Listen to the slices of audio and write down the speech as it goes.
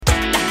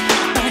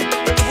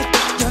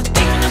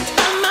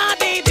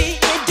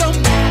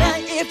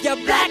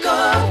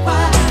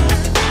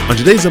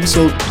today's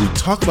episode, we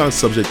talk about a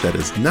subject that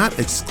is not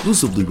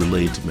exclusively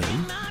related to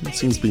men. It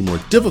seems to be a more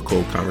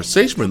difficult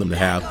conversation for them to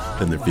have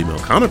than their female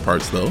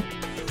counterparts, though.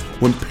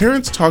 When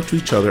parents talk to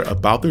each other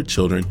about their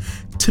children,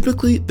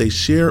 typically they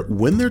share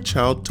when their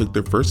child took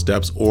their first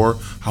steps or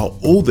how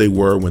old they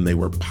were when they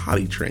were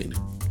potty trained.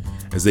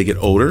 As they get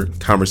older,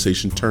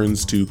 conversation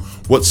turns to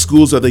what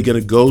schools are they going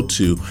to go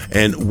to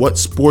and what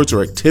sports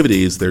or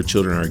activities their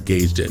children are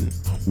engaged in.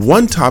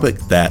 One topic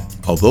that,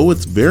 although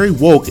it's very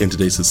woke in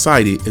today's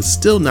society, is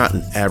still not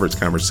an average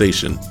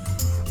conversation: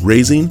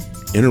 raising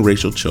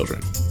interracial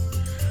children.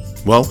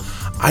 Well,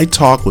 I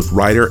talk with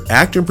writer,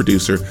 actor, and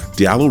producer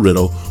Diallo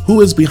Riddle,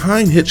 who is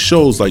behind hit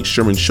shows like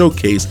Sherman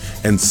Showcase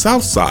and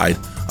Southside,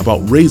 about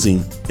raising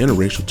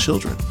interracial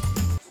children.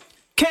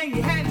 Can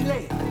you handle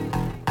it?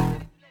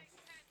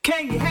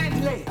 Can you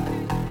handle it?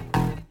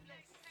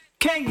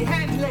 Can you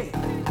handle it?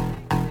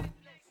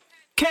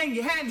 Can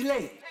you handle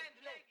it?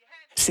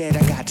 Said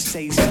I got to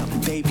say something,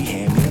 baby,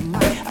 hand me the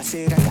mic. I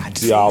said I got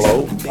to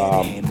Diallo, say something,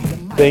 baby, hand me the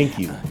mic. thank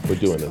you for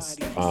doing this.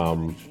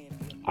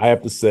 I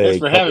have to say, thanks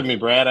for having me,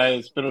 Brad.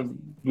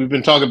 We've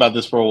been talking about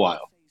this for a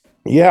while.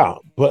 Yeah,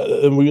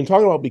 but we've been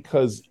talking about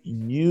because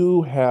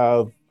you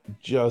have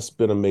just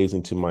been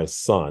amazing to my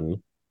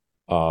son,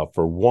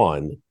 for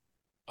one,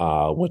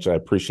 which I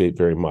appreciate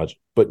very much.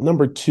 But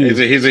number two,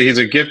 he's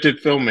a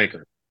gifted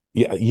filmmaker.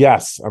 Yeah,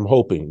 yes, I'm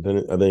hoping.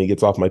 Then he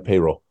gets off my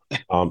payroll.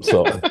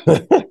 So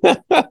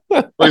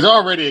Well, he's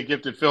already a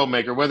gifted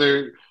filmmaker.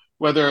 Whether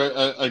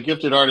a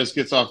gifted artist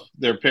gets off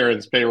their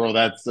parents' payroll,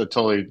 the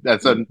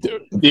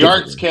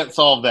arts can't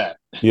solve that.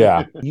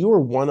 Yeah, you are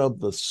one of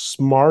the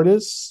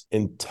smartest,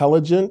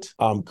 intelligent,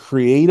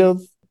 creative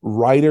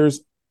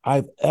writers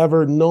I've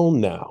ever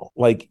known now.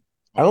 Like,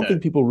 I don't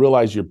think people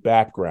realize your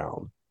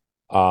background.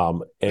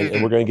 And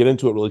we're going to get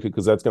into it really quick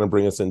because that's going to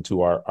bring us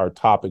into our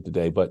topic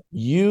today. But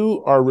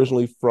you are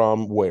originally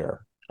from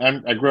where?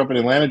 I grew up in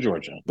Atlanta,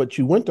 Georgia. But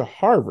you went to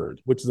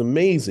Harvard, which is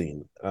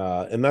amazing.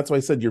 And that's why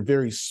I said you're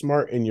very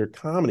smart in your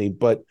comedy.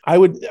 But I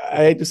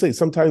hate to say,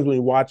 sometimes when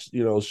you watch,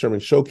 Sherman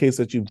Showcase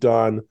that you've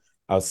done,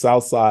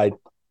 Southside,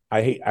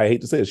 I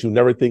hate to say this, you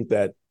never think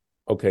that,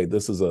 okay,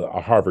 this is a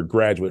Harvard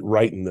graduate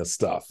writing this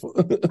stuff.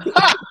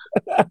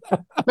 Man,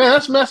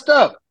 that's messed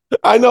up.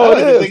 I know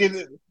it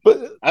is.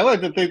 But I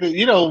like to think that,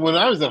 when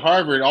I was at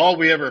Harvard, all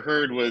we ever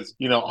heard was,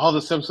 all the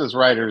Simpsons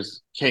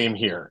writers came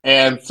here.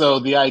 And so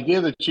the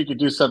idea that you could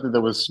do something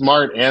that was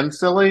smart and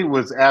silly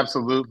was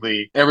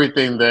absolutely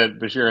everything that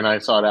Bashir and I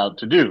sought out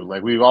to do.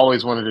 Like, we've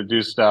always wanted to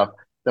do stuff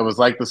that was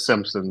like the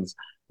Simpsons,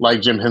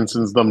 like Jim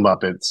Henson's The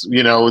Muppets.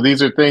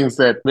 These are things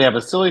that they have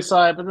a silly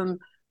side, but then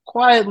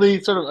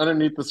quietly, sort of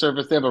underneath the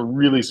surface, they have a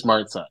really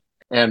smart side.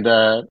 And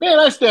man,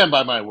 I stand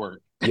by my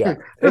word. Yeah,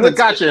 it was a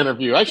gotcha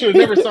interview. I should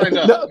have never signed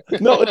up.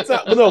 No, it's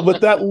not. No,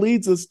 but that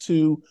leads us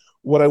to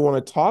what I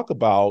want to talk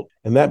about,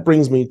 and that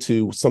brings me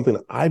to something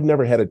I've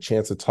never had a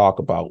chance to talk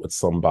about with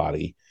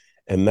somebody,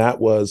 and that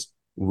was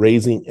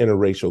raising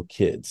interracial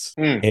kids.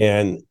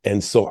 And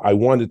so I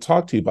wanted to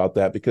talk to you about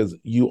that because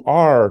you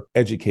are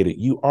educated,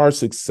 you are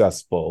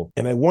successful,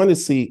 and I want to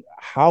see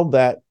how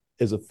that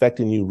is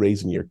affecting you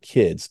raising your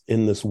kids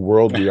in this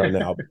world we are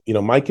now.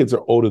 My kids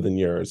are older than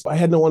yours. I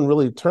had no one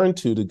really to turn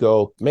to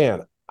go,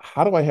 man,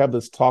 how do I have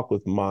this talk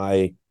with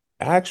my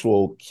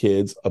actual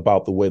kids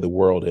about the way the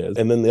world is?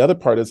 And then the other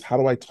part is, how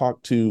do I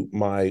talk to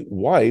my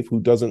wife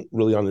who doesn't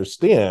really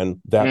understand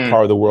that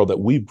part of the world that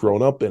we've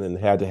grown up in and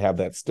had to have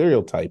that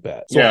stereotype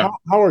at? So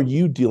how are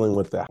you dealing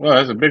with that? Well,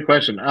 that's a big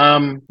question.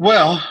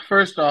 Well,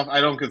 first off,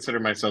 I don't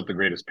consider myself the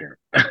greatest parent.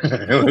 I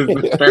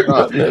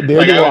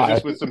was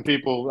just with some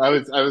people. I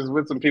was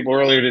with some people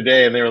earlier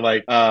today, and they were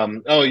like, it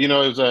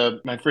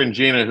was my friend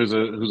Gina, who's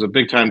a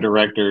big time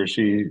director.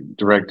 She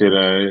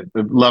directed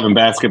Love and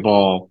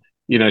Basketball.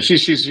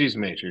 She's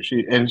major.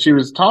 She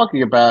was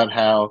talking about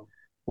how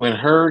when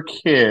her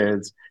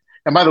kids,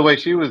 and by the way,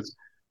 she was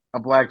a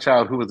Black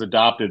child who was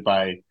adopted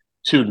by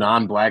two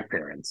non-Black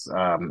parents.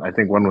 I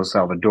think one was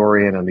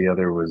Salvadorian and the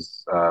other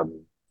was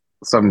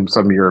some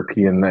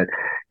European. That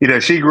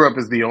she grew up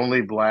as the only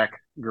Black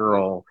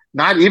girl,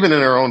 not even in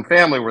her own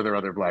family were there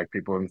other Black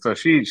people, and so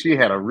she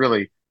had a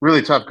really,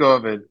 really tough go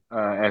of it,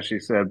 as she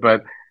said.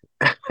 But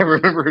I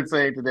remember her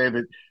saying today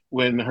that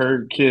when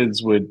her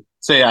kids would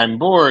say I'm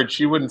bored,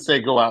 she wouldn't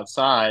say go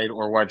outside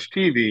or watch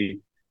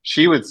TV.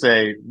 She would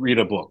say read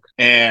a book.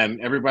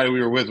 And everybody we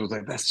were with was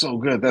like, that's so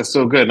good. That's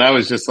so good. And I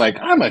was just like,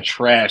 I'm a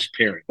trash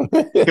parent.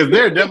 Because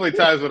there are definitely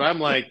times when I'm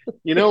like,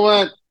 you know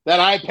what?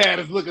 That iPad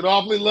is looking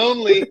awfully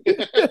lonely.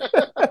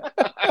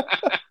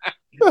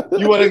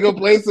 You want to go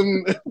play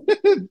some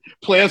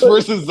Plants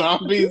vs.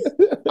 Zombies?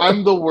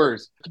 I'm the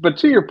worst. But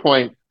to your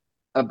point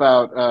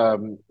about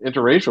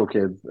interracial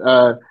kids,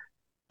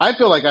 I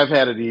feel like I've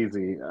had it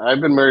easy. I've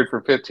been married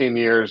for 15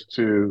 years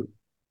to a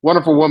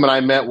wonderful woman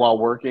I met while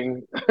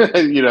working.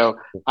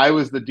 I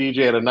was the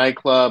DJ at a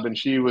nightclub, and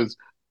she was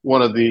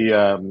one of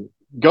the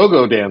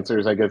go-go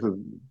dancers, I guess is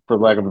for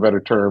lack of a better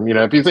term.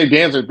 If you say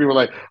dancer, people are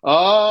like,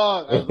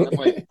 oh, I'm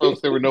like, folks,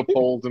 there were no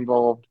poles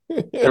involved.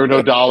 There were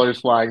no dollars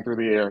flying through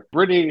the air.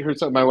 Brittany,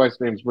 my wife's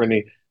name's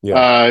Brittany.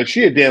 Yeah.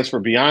 She had danced for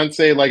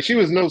Beyonce. Like, she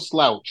was no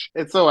slouch.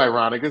 It's so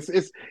ironic. It's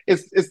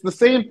the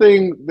same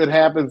thing that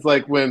happens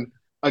like when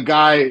a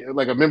guy,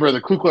 like a member of the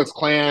Ku Klux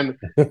Klan,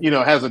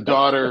 has a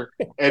daughter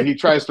and he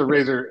tries to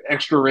raise her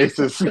extra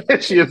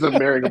racist. She ends up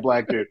marrying a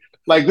black dude.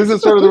 Like, this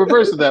is sort of the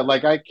reverse of that.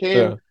 Like, I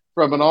came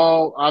from an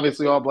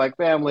obviously all black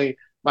family.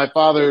 My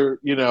father,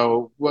 he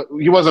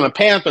wasn't a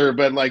Panther,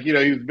 but like, he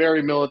was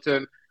very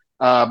militant.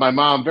 My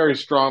mom, very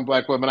strong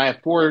black woman. I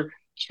have 4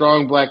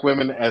 strong black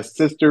women as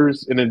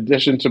sisters, in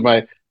addition to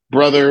my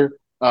brother,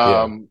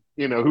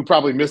 who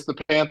probably missed the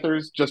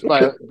Panthers just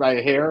by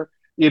a hair.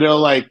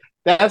 Like,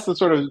 that's the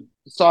sort of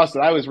sauce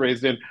that I was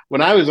raised in.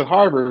 When I was at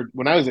Harvard,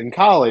 when I was in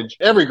college,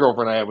 every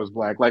girlfriend I had was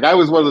black. Like, I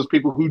was one of those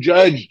people who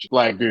judged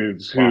black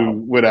dudes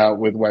who went out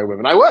with white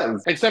women. I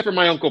was, except for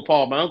my Uncle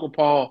Paul. My Uncle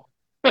Paul,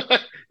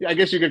 I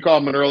guess you could call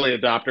him an early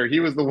adopter.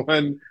 He was the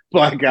one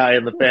black guy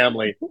in the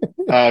family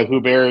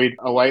who married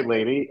a white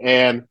lady,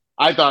 and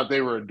I thought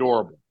they were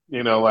adorable.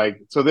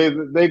 So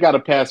they got a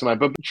pass on mine.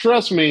 But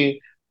trust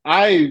me,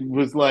 I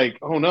was like,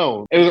 oh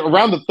no. It was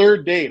around the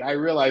 3rd date, I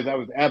realized I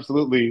was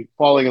absolutely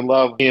falling in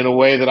love in a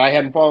way that I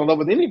hadn't fallen in love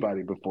with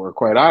anybody before,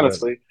 quite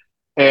honestly.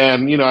 Right.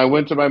 And, I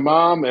went to my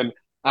mom, and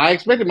I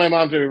expected my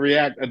mom to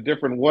react a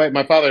different way.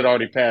 My father had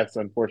already passed,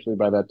 unfortunately,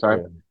 by that time.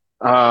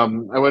 Yeah.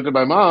 I went to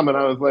my mom, and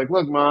I was like,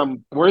 look,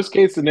 Mom, worst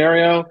case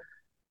scenario,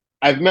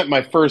 I've met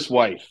my first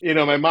wife.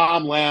 My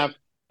mom laughed.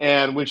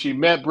 And when she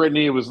met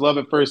Brittany, it was love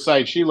at first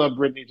sight. She loved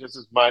Brittany just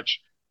as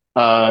much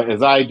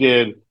as I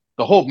did.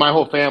 My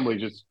whole family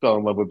just fell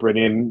in love with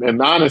Brittany.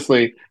 And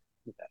honestly,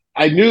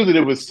 I knew that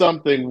it was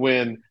something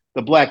when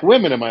the black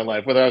women in my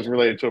life, whether I was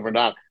related to them or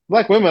not,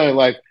 black women in my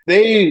life,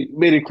 they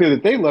made it clear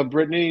that they loved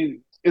Brittany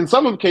in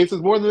some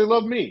cases more than they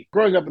loved me.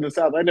 Growing up in the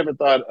South, I never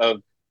thought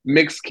of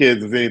mixed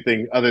kids as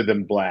anything other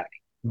than black.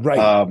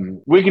 Right.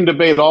 We can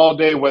debate all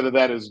day whether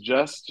that is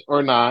just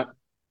or not.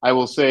 I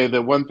will say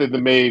that one thing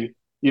that made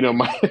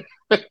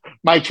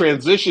my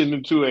transition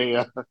into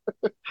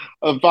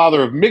a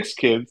father of mixed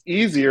kids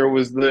easier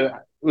was the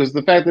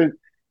fact that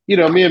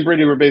me and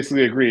Brittany were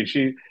basically agreed.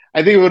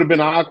 I think it would have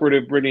been awkward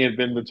if Brittany had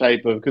been the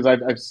type of, because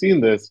I've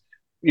seen this.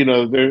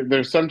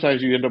 There's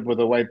sometimes you end up with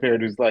a white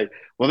parent who's like,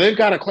 well, they've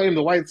got to claim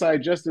the white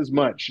side just as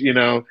much,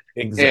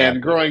 Exactly.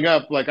 And growing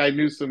up, like, I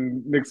knew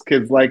some mixed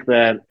kids like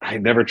that. I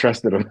never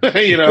trusted them.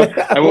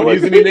 I won't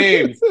use any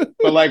names,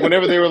 but like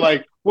whenever they were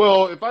like,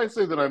 well, if I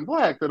say that I'm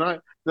black, then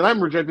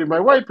I'm rejecting my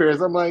white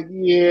parents. I'm like,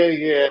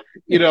 yeah.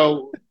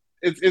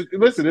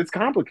 Listen, it's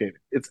complicated.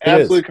 It's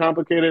absolutely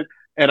complicated.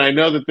 And I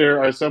know that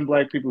there are some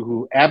black people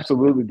who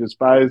absolutely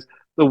despise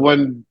the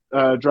one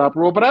drop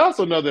rule, but I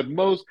also know that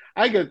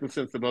I get the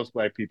sense that most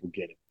black people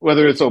get it,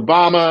 whether it's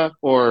Obama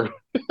or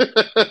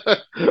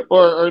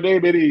or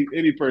name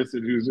any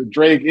person who's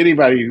Drake,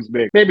 anybody who's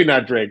big. Maybe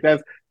not Drake.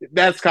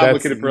 That's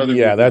complicated for other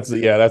people.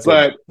 That's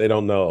but they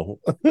don't know.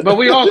 But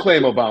we all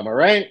claim Obama,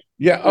 right?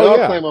 Yeah. We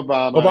all claim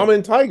Obama. Obama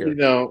and Tiger.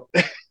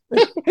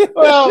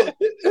 Well,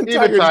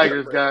 even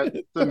Tiger's got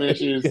some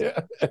issues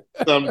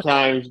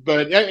sometimes.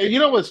 But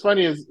what's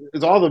funny is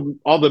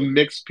all the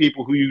mixed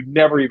people who you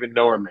never even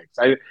know are mixed.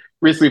 I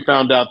recently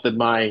found out that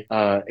my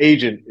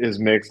agent is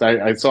mixed.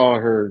 I saw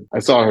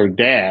her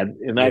dad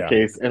in that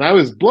case, and I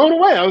was blown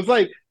away. I was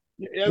like,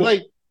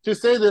 to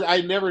say that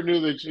I never knew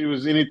that she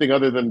was anything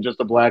other than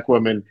just a black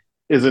woman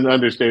is an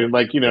understatement.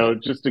 Like,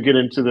 just to get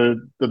into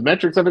the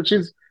metrics of it,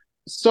 she's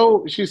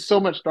so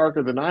much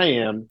darker than I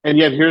am, and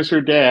yet here's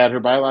her dad,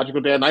 her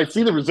biological dad, and I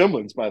see the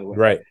resemblance, by the way.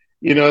 Right.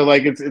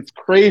 Like it's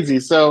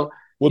crazy. So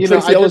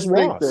Tracy Ellis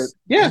Ross. That,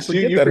 yes,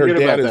 you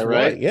forget about that,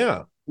 right?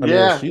 Yeah.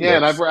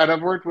 And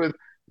I've worked with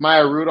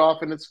Maya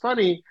Rudolph, and it's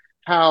funny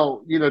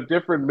how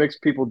different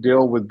mixed people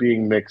deal with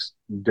being mixed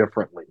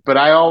differently. But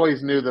I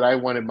always knew that I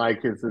wanted my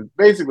kids to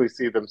basically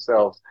see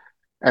themselves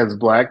as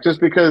black, just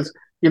because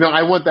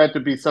I want that to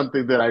be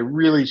something that I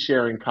really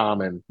share in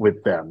common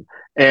with them.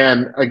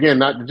 And again,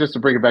 not just to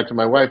bring it back to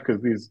my wife,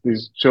 because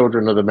these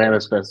children are the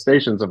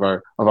manifestations of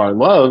our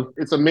love.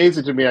 It's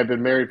amazing to me. I've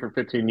been married for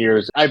 15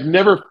 years. I've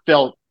never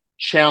felt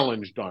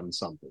challenged on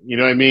something. You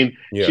know what I mean?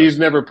 Yeah. She's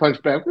never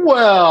punched back.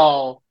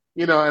 Well,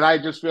 and I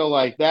just feel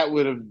like that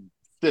would have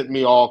sent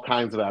me all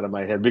kinds of out of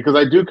my head, because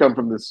I do come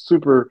from this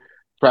super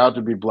proud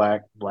to be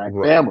black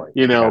family,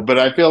 but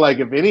I feel like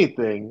if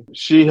anything,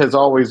 she has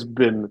always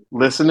been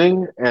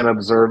listening and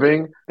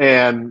observing,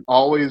 and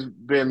always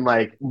been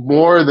like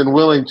more than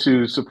willing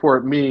to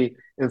support me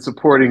in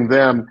supporting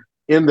them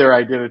in their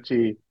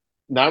identity,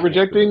 not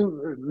rejecting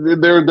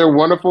their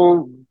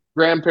wonderful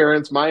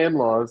grandparents, my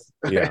in-laws,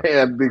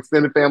 and the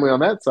extended family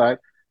on that side,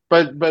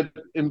 but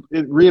in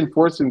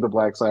reinforcing the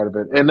black side of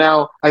it. And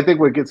now I think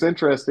what gets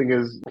interesting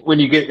is when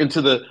you get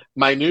into the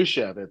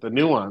minutia of it, the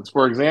nuance.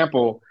 For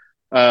example,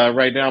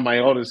 right now, my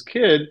oldest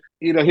kid,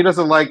 he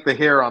doesn't like the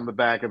hair on the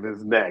back of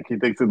his neck. He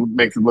thinks it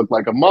makes it look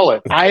like a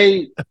mullet.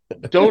 I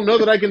don't know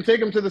that I can take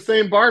him to the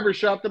same barber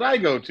shop that I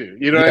go to.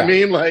 You know what I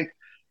mean? Like,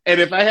 And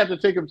if I have to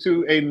take them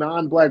to a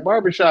non-black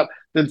barbershop,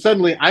 then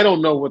suddenly I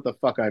don't know what the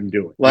fuck I'm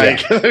doing.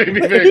 Like, Yeah. let me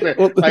be very clear.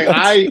 Well, Like,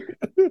 I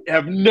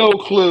have no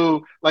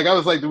clue. Like, I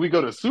was like, do we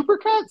go to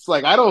Supercuts?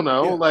 Like, I don't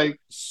know. yeah. Like,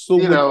 So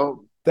you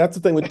know. that's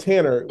the thing with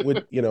Tanner,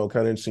 with, kind of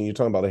interesting. You're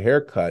talking about a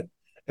haircut,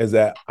 is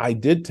that I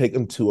did take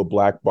him to a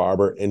black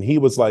barber and he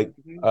was like,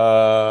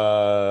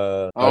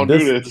 I don't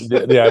do this.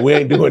 Yeah, we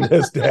ain't doing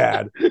this,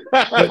 Dad.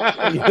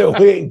 But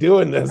we ain't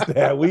doing this,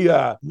 Dad. We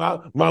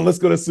mom, let's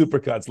go to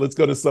Supercuts. Let's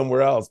go to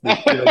somewhere else. But,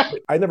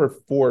 I never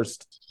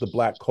forced the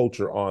black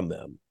culture on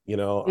them. I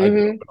grew up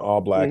in all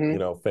black,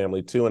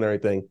 family too and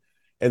everything.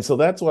 And so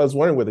that's why I was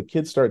wondering where the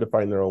kids started to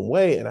find their own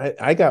way. And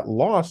I got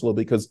lost a little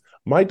because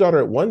my daughter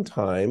at one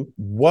time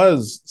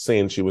was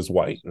saying she was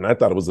white. And I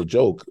thought it was a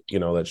joke,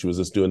 that she was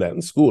just doing that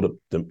in school to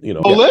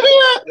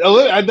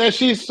Olivia, that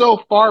she's so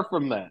far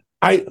from that.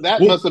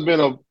 That must have been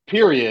a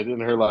period in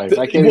her life.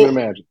 I can't even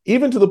imagine.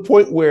 Even to the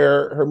point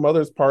where her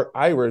mother's part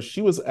Irish,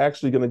 she was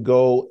actually going to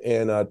go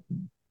and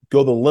go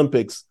to the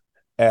Olympics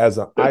as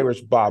an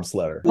Irish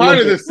bobsledder. Part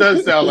of this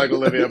does sound like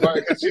Olivia,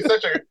 because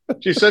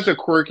she's such a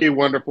quirky,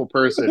 wonderful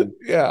person.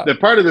 Yeah. That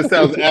part of this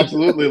sounds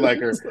absolutely like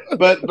her.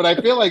 But I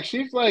feel like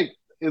she's like,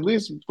 at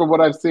least from what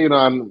I've seen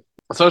on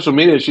social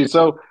media, she's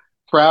so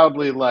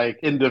proudly like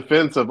in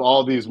defense of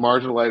all these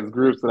marginalized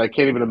groups that I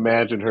can't even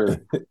imagine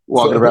her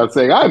walking around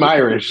saying, "I'm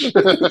Irish."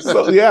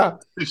 So yeah.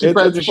 Did she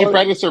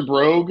practice her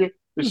brogue?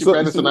 Did she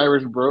practice an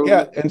Irish brogue?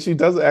 Yeah, and she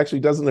does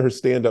in her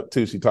stand-up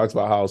too. She talks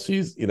about how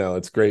she's,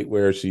 it's great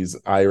where she's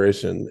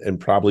Irish and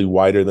probably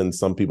whiter than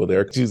some people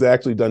there. She's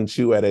actually done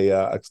chew at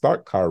a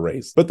stock car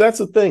race. But that's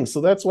the thing.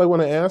 So that's why I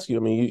want to ask you. I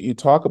mean, you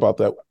talk about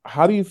that.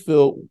 How do you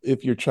feel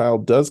if your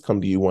child does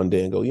come to you one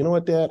day and go, you know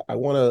what, Dad, I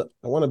want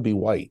to be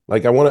white.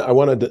 Like I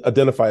want to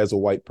identify as a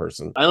white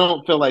person. I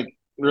don't feel like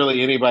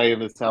really anybody in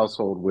this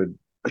household would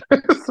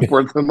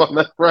support them on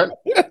that front.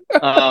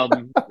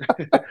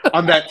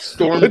 On that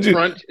storm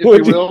front,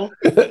 if you will.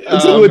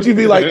 So would you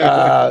be like,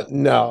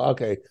 no,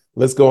 okay,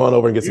 let's go on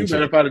over and get some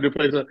better find a new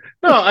place. No,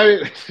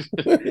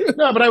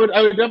 but I would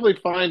definitely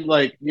find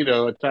like,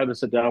 a time to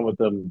sit down with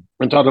them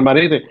and talk about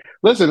anything.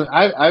 Listen,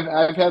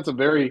 I've had some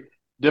very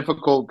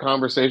difficult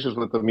conversations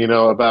with them,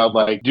 about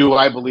like, do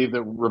I believe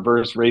that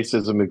reverse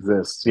racism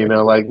exists?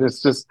 Like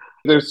it's just,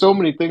 there's so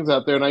many things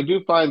out there. And I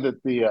do find that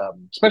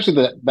especially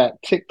that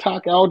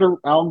TikTok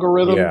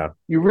algorithm,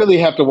 you really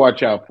have to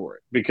watch out for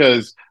it,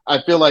 because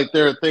I feel like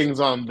there are things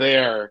on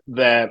there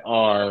that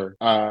are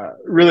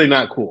really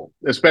not cool,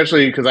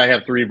 especially because I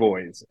have 3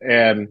 boys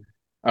and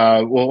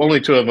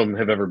only 2 of them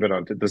have ever been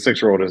on the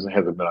 6-year-old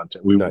hasn't been on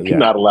it. We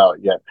cannot allow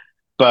it yet.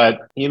 But,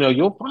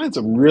 you'll find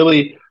some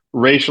really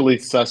racially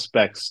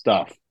suspect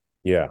stuff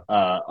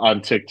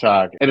on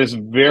TikTok, and it's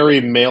very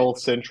male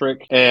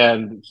centric.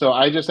 And so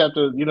I just have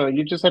to,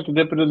 you just have to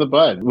nip it in the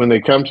bud when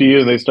they come to you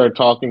and they start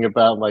talking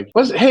about like,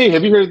 hey,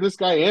 have you heard of this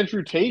guy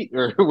Andrew Tate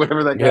or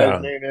whatever that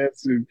guy's name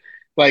is?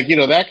 Like,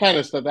 that kind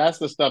of stuff. That's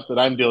the stuff that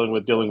I'm dealing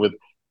with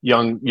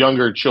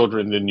younger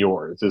children than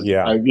yours. In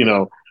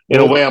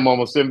a way, I'm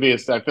almost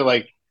envious. I feel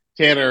like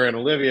Tanner and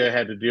Olivia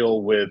had to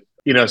deal with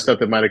stuff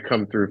that might have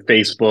come through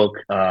Facebook.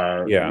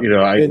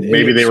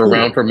 Maybe they were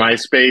around for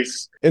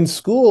MySpace. In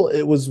school,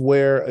 it was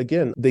where,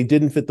 again, they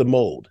didn't fit the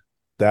mold.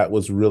 That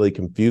was really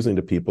confusing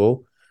to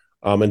people,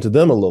 and to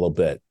them a little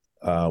bit.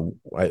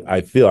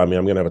 I feel, I'm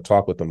going to have a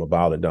talk with them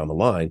about it down the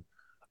line.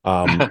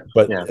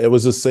 But it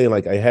was just saying,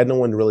 like, I had no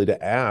one really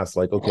to ask,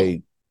 like,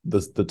 okay,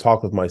 the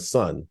talk with my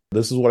son.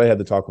 This is what I had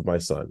to talk with my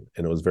son,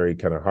 and it was very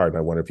kind of hard. And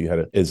I wonder if you had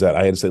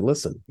I had to say,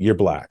 listen, you're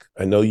black.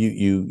 I know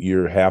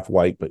you're half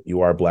white, but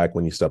you are black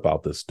when you step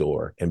out this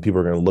door, and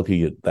people are going to look at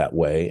you that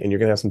way, and you're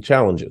going to have some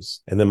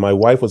challenges. And then my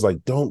wife was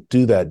like, don't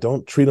do that.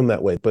 Don't treat them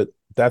that way. But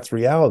that's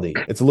reality.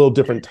 It's a little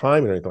different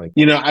time and everything like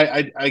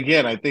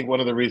that. I think one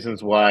of the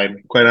reasons why,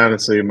 quite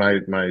honestly,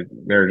 my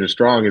marriage is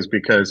strong is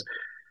because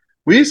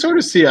we sort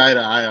of see eye to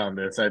eye on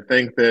this. I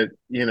think that,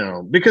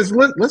 because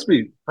let's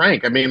be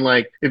frank. I mean,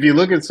 like, if you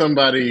look at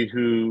somebody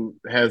who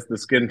has the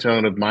skin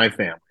tone of my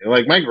family,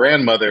 like my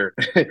grandmother,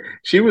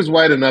 she was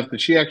white enough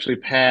that she actually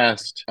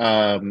passed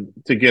to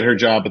get her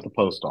job at the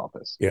post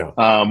office. Yeah.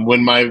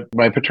 When my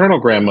paternal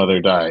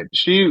grandmother died,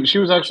 she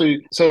was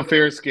actually so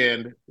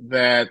fair-skinned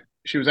that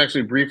she was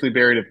actually briefly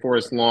buried at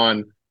Forest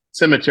Lawn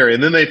Cemetery.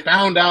 And then they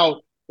found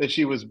out that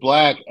she was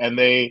black, and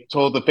they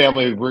told the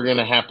family, we're going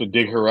to have to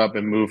dig her up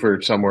and move her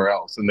somewhere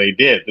else. And they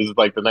did. This is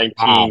like the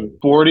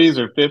 1940s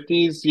or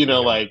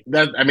 50s, like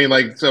that. I mean,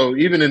 like, so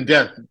even in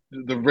death,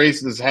 the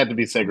races had to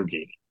be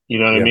segregated. You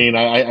know what I mean?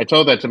 I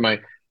told that to my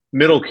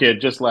middle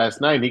kid just last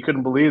night. He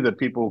couldn't believe that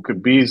people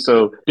could be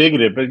so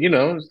bigoted. But,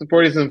 it's the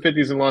 40s and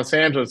 50s in Los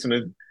Angeles,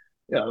 and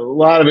a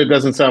lot of it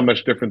doesn't sound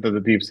much different than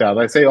the Deep South.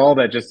 I say all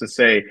that just to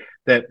say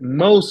that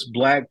most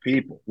black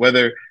people,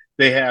 whether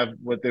they have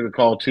what they would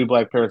call 2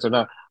 black parents or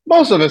not,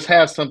 most of us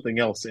have something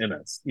else in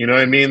us. You know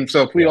what I mean?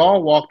 So if we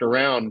all walked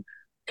around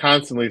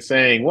constantly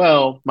saying,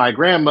 well, my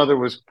grandmother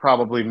was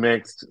probably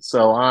mixed,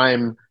 so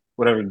I'm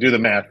whatever, do the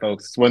math,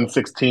 folks. It's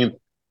 1/16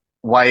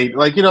 white.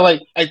 Like,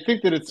 like I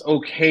think that it's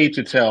okay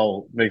to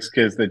tell mixed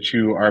kids that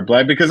you are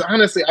black because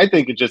honestly, I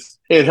think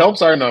it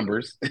helps our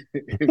numbers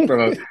from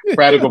a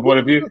practical point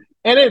of view.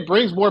 And it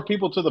brings more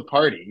people to the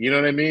party. You know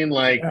what I mean?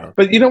 Like, Yeah.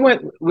 but you know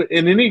what?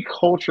 In any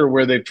culture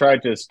where they've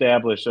tried to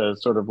establish a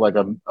sort of like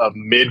a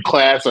mid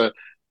class, a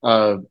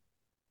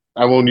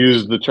I won't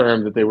use the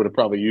term that they would have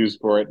probably used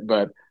for it,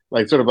 but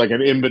like sort of like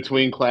an in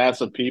between class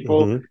of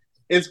people. Hmm.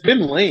 It's been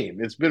lame.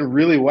 It's been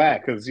really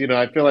whack because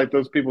I feel like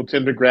those people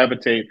tend to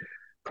gravitate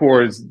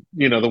towards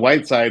the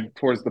white side,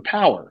 towards the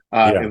power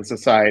Yeah. in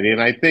society,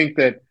 and I think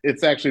that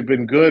it's actually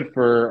been good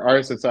for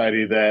our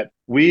society that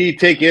we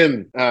take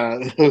in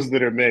those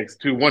that are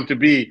mixed who want to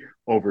be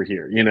over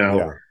here.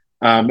 Yeah.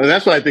 And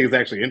that's what I think is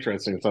actually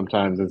interesting.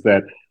 Sometimes is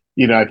that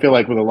I feel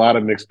like with a lot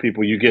of mixed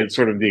people, you get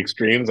sort of the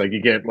extremes. Like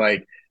you get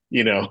like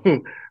you know,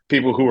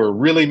 people who are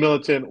really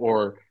militant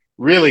or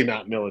really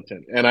not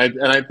militant. And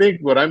I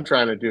think what I'm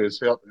trying to do is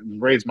help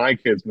raise my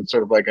kids with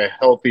sort of like a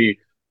healthy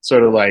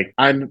sort of like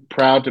I'm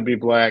proud to be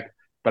black,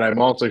 but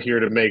I'm also here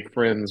to make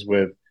friends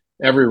with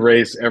every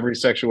race, every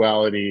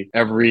sexuality,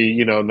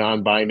 every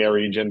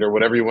non-binary gender,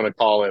 whatever you want to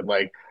call it.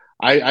 Like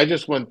I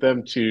just want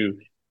them to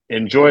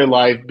enjoy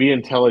life, be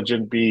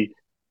intelligent, be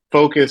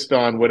focused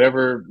on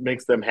whatever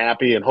makes them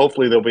happy, and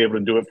hopefully they'll be able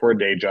to do it for a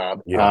day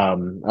job. Yeah.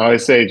 I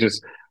always say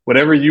just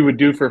whatever you would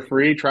do for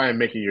free, try and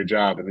make it your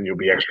job, and then you'll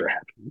be extra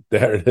happy.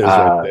 There it is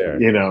right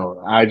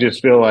there. I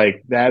just feel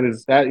like that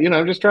is that.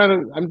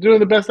 I'm doing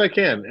the best I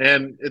can,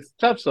 and it's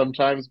tough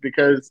sometimes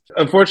because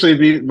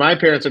unfortunately, my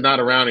parents are not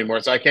around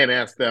anymore, so I can't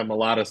ask them a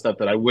lot of stuff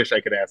that I wish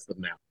I could ask them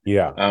now.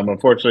 Yeah.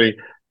 Unfortunately,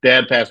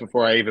 Dad passed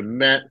before I even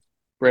met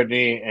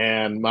Brittany,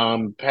 and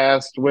Mom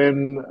passed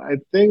when I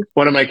think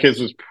one of my kids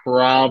was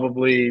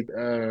probably 6,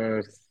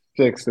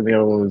 and the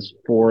other one was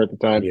 4 at the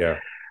time. Yeah.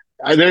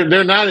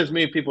 They're not as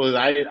many people as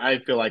I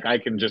feel like I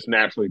can just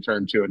naturally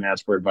turn to and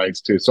ask for advice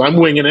to. So I'm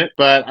winging it,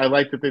 but I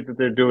like to think that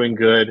they're doing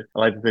good. I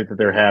like to think that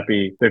they're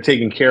happy. They're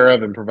taken care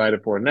of and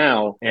provided for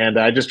now. And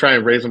I just try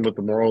and raise them with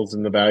the morals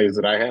and the values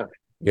that I have.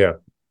 Yeah.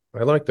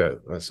 I like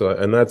that. So,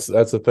 and that's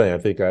the thing. I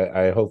think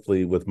I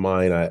hopefully with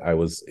mine, I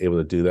was able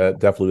to do that.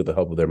 Definitely with the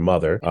help of their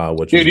mother,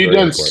 which dude, you've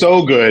done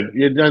so good.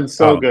 You've done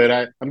so good.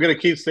 I'm gonna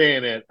keep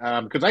saying it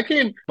because I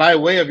came by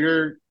way of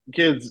your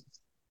kids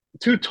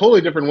 2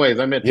 totally different ways.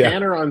 I met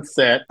Tanner on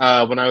set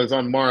when I was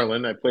on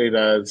Marlon. I played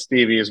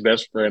Stevie, his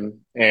best friend,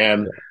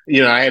 and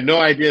I had no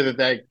idea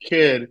that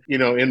kid,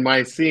 in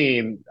my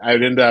scene, I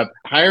would end up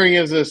hiring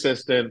as an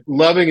assistant,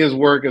 loving his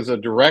work as a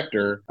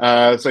director.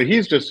 So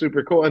he's just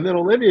super cool. And then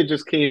Olivia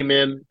just came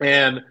in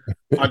and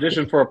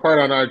auditioned for a part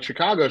on our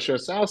Chicago show,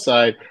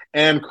 Southside,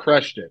 and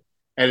crushed it.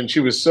 And she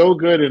was so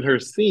good in her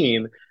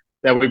scene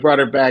that we brought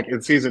her back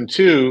in season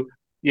 2,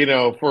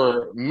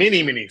 for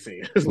many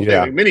scenes,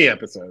 many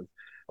episodes.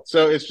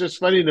 So it's just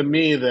funny to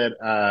me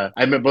that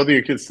I met both of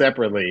your kids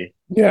separately.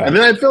 Yeah. And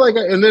then I feel like,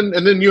 and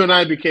then you and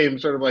I became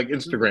sort of like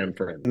Instagram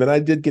friends. And then I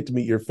did get to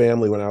meet your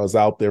family when I was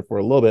out there for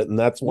a little bit. And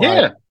that's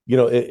why,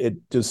 it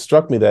just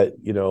struck me that,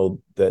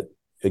 that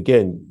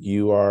again,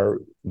 you are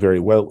very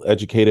well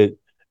educated.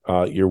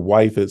 Your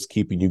wife is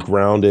keeping you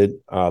grounded.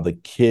 The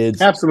kids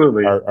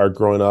absolutely are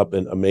growing up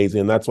and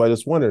amazing. And that's why I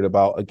just wondered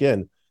about,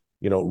 again,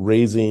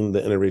 raising the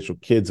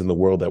interracial kids in the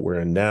world that we're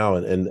in now,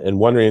 and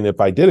wondering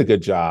if I did a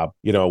good job,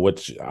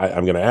 which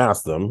I'm going to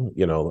ask them.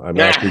 I'm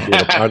actually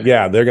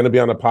they're going to be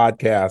on a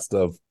podcast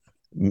of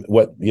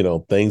what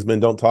things men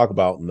don't talk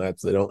about, and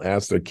that's they don't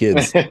ask their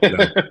kids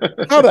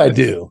how'd I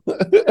do. So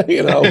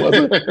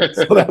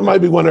that might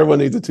be one everyone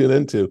needs to tune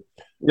into.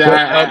 Yeah,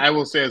 but, I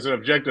will say as an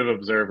objective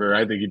observer,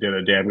 I think you did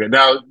a damn good.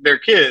 Now they're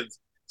kids,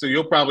 so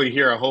you'll probably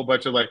hear a whole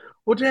bunch of like,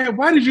 well, Dad,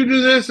 why did you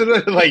do this?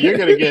 And like you're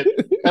gonna get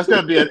that's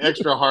gonna be an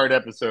extra hard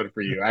episode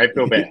for you. I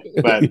feel bad,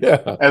 but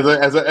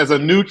as a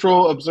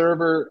neutral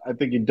observer, I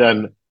think you've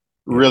done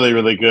really,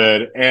 really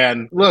good.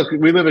 And look,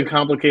 we live in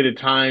complicated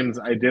times.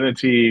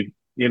 Identity,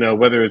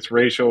 whether it's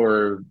racial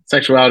or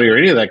sexuality or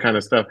any of that kind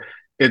of stuff,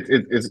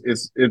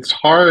 it's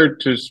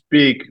hard to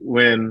speak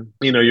when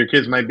your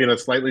kids might be in a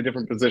slightly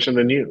different position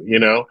than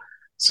you.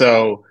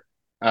 So.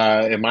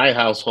 In my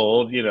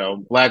household,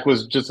 black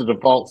was just a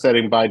default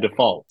setting by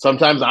default.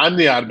 Sometimes I'm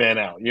the odd man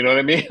out. You know what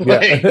I mean?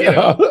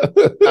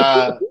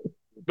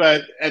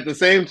 But at the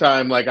same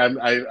time, like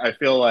I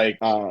feel like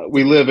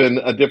we live in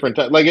a different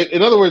time. Like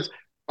in other words,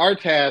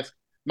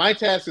 my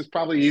task is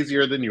probably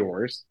easier than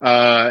yours.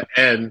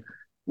 And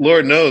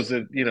Lord knows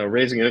that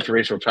raising an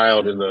interracial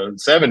child in the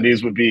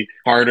 70s would be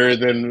harder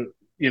than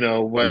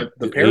what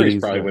the Perrys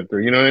probably went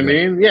through. You know what I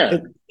mean? Yeah,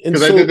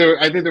 because I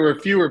think there were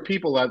fewer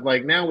people that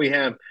like now we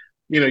have.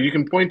 You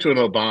can point to an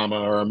Obama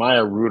or a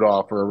Maya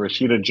Rudolph or a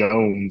Rashida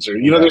Jones or,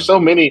 there's so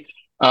many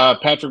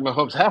Patrick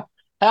Mahomes.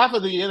 Half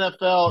of the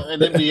NFL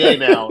and NBA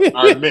now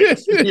are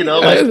mixed.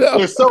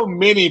 There's so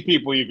many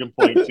people you can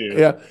point to.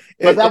 Yeah.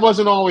 But that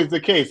wasn't always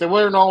the case. They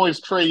weren't always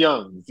Trey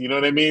Youngs. You know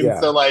what I mean? Yeah.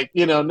 So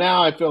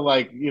now I feel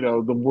like,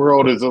 the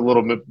world is a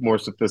little bit more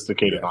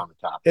sophisticated on the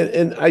topic.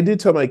 And I do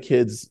tell my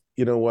kids,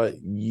 you know what,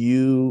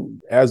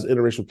 you as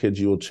interracial kids,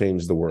 you will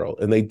change the world.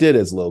 And they did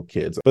as little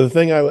kids. But the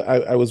thing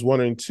I was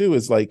wondering too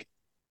is like,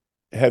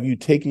 have you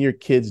taken your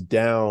kids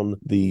down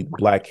the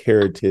Black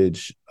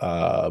heritage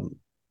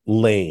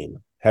lane?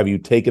 Have you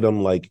taken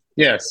them like,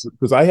 Yes.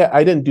 because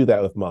I didn't do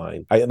that with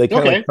mine. They kind of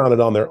Okay. like found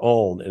it on their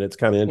own, and it's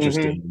kind of Mm-hmm.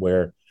 interesting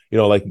where,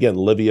 like again,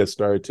 Livia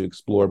started to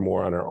explore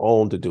more on her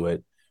own to do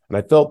it, and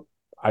I felt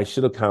I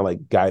should have kind of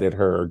like guided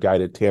her or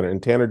guided Tanner,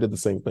 and Tanner did the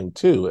same thing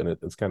too, and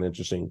it's kind of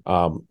interesting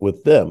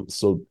with them.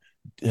 So,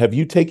 have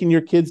you taken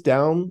your kids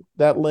down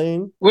that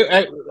lane? Well,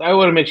 I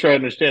want to make sure I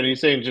understand. Are you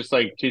saying just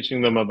like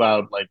teaching them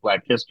about like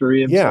Black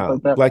history and stuff Yeah,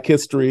 like that? Black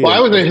history. Well, I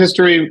was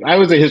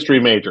a history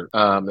major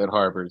at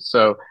Harvard.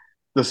 So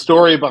the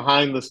story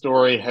behind the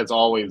story has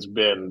always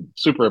been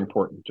super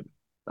important to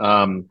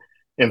me.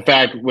 In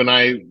fact, when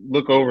I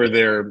look over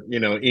their,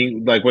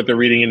 like what they're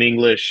reading in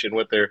English and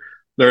what they're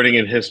learning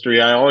in history,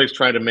 I always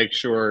try to make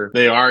sure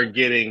they are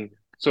getting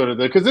sort of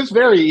because it's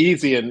very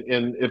easy, and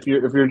if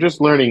you're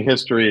just learning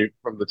history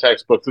from the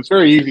textbooks, it's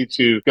very easy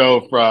to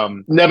go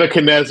from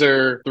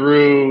Nebuchadnezzar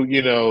through,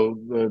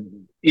 the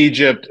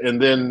Egypt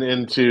and then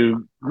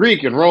into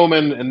Greek and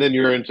Roman, and then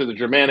you're into the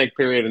Germanic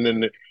period, and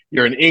then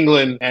you're in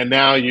England, and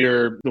now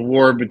you're the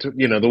war between,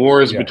 the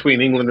wars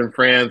between England and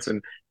France,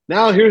 and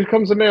now here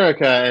comes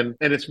America, and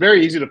it's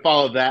very easy to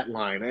follow that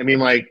line. I mean,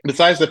 like,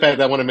 besides the fact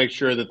that I want to make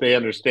sure that they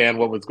understand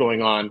what was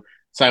going on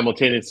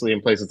simultaneously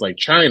in places like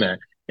China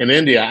and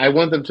India, I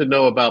want them to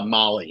know about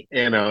Mali,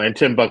 and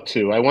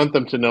Timbuktu. I want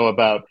them to know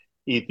about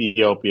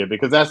Ethiopia,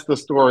 because that's the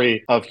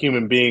story of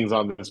human beings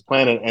on this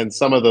planet, and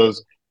some of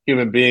those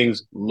human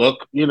beings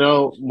look,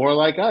 more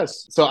like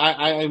us. So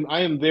I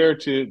am there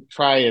to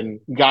try and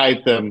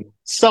guide them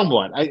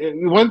somewhat.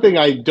 One thing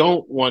I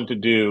don't want to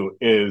do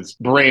is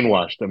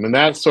brainwash them, and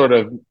that's sort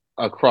of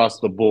across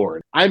the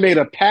board. I made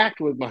a pact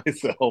with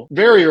myself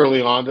very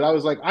early on that I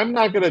was like, I'm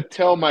not going to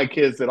tell my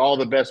kids that all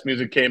the best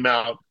music came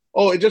out.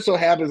 Oh, it just so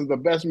happens that the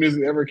best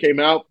music that ever came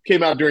out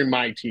during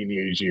my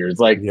teenage years.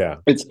 Like,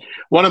 it's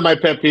one of my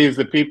pet peeves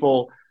that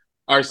people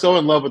are so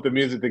in love with the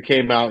music that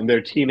came out in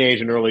their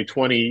teenage and early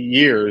 20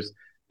 years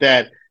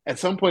that at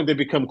some point they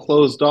become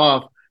closed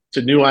off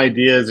to new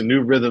ideas and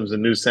new rhythms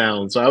and new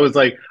sounds. So I was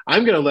like,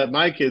 I'm going to let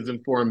my kids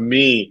inform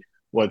me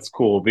what's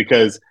cool,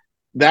 because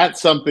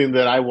that's something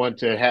that I want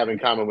to have in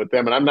common with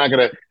them. And I'm not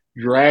going to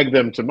drag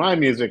them to my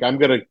music. I'm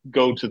going to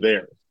go to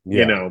theirs,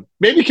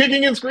 maybe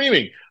kicking and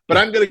screaming, but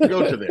I'm going to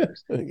go to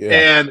theirs.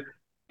 And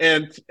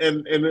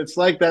it's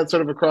like that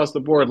sort of across the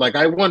board. Like,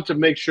 I want to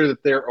make sure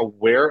that they're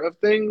aware of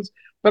things,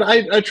 but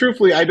I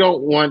truthfully, I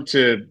don't want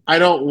to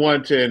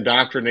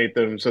indoctrinate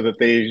them so that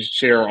they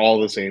share all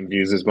the same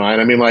views as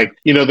mine. I mean, like,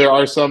 there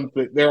are some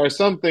things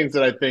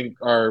that I think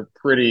are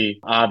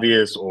pretty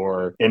obvious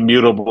or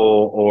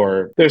immutable,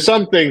 or there's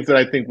some things that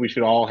I think we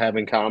should all have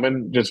in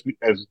common just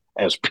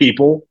as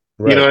people.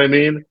 Right. You know what I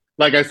mean?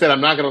 Like I said,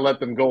 I'm not going to let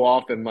them go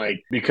off and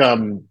like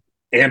become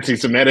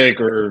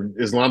anti-Semitic or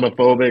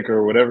Islamophobic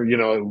or whatever.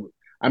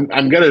 I'm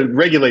going to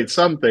regulate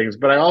some things,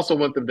 but I also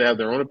want them to have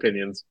their own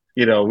opinions.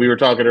 We were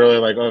talking earlier,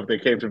 like, if they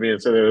came to me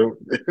and said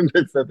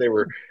that they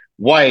were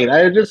white,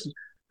 I'd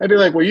be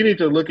like, well, you need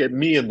to look at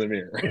me in the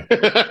mirror,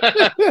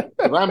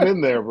 because I'm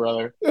in there,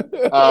 brother.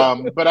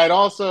 But I'd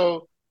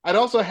also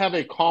have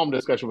a calm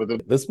discussion with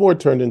them. This more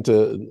turned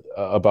into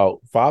about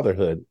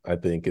fatherhood, I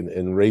think,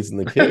 and raising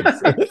the kids.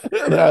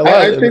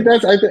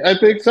 I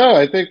think so.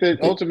 I think that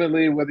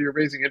ultimately, whether you're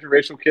raising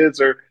interracial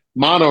kids or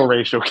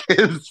monoracial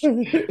kids,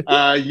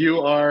 you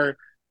are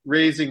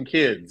raising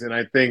kids, and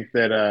I think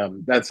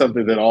that that's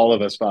something that all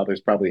of us fathers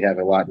probably have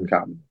a lot in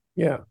common.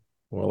 Yeah.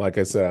 Well, like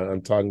I said,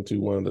 I'm talking to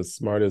one of the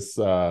smartest,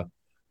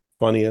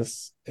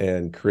 funniest,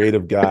 and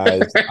creative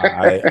guys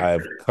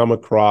I've come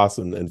across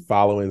and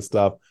following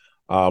stuff.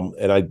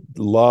 And I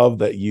love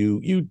that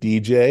you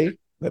DJ,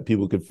 that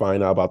people could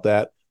find out about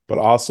that, but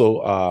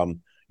also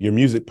your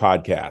music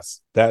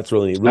podcast. That's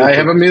really cool. I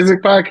have a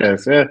music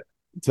podcast. Yeah.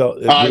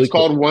 It's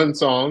called One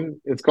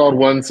Song. It's called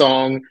One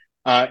Song.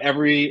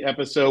 Every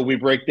episode we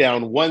break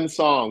down one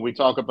song. We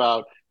talk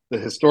about the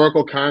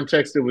historical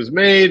context it was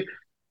made,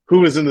 who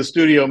was in the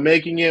studio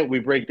making it. We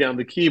break down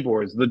the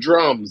keyboards, the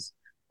drums,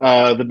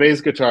 the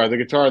bass guitar,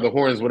 the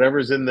horns,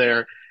 whatever's in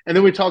there. And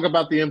then we talk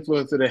about the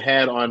influence that it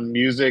had on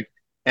music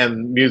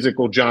and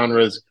musical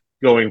genres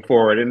going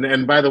forward.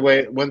 And by the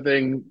way, one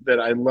thing that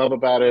I love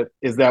about it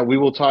is that we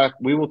will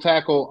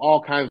tackle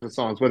all kinds of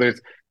songs, whether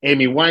it's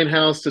Amy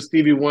Winehouse to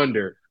Stevie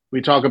Wonder.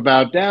 We talk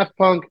about Daft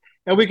Punk,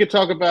 and we could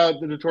talk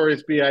about the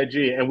Notorious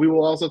B.I.G., and we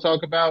will also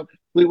talk about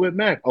Fleetwood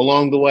Mac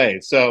along the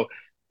way. So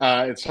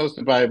it's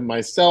hosted by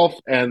myself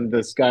and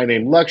this guy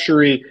named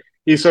Luxury.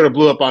 He sort of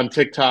blew up on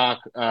TikTok,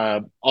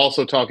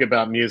 also talking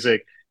about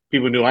music.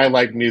 People knew I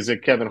liked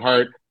music. Kevin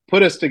Hart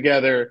put us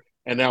together,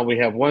 and now we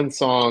have one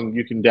song.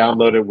 You can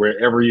download it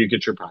wherever you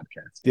get your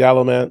podcast.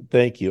 Diallo, man,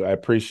 thank you. I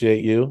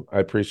appreciate you. I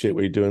appreciate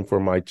what you're doing for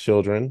my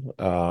children.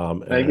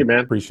 Thank you, man.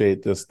 I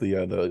appreciate this,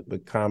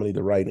 the comedy,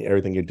 the writing,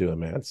 everything you're doing,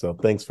 man. So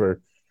thanks for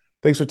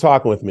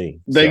talking with me.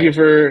 Thank you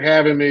for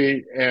having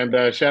me, and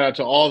shout out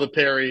to all the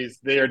Perrys.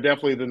 They are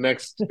definitely the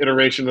next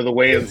iteration of the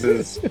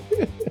Wayanses.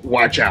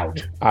 Watch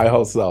out. I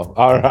hope so.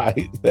 All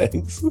right.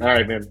 Thanks. All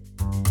right, man.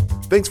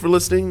 Thanks for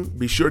listening.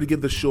 Be sure to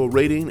give the show a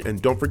rating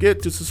and don't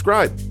forget to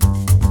subscribe.